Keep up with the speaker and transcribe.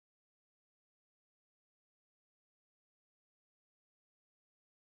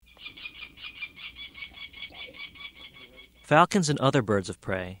Falcons and other birds of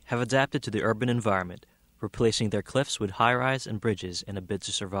prey have adapted to the urban environment, replacing their cliffs with high-rise and bridges in a bid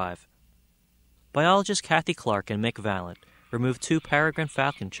to survive. Biologists Kathy Clark and Mick Vallant removed 2 peregrine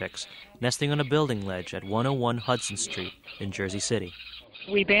falcon chicks nesting on a building ledge at 101 Hudson Street in Jersey City.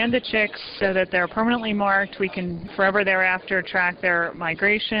 We band the chicks so that they're permanently marked. We can forever thereafter track their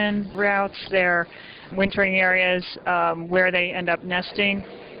migration routes, their wintering areas, where they end up nesting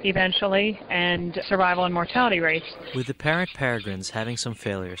eventually, and survival and mortality rates. With the parent peregrines having some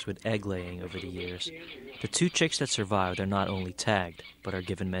failures with egg laying over the years, the 2 chicks that survived are not only tagged, but are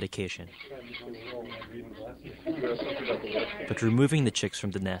given medication. But removing the chicks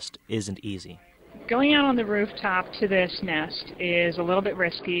from the nest isn't easy. Going out on the rooftop to this nest is a little bit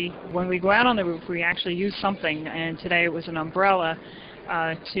risky. When we go out on the roof, we actually use something, and today it was an umbrella,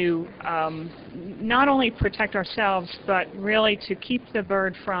 to not only protect ourselves, but really to keep the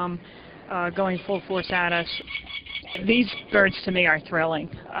bird from going full force at us. These birds to me are thrilling.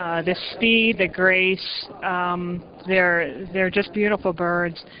 The speed, the grace, they're just beautiful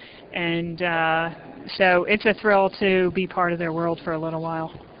birds, and so it's a thrill to be part of their world for a little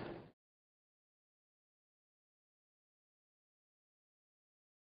while.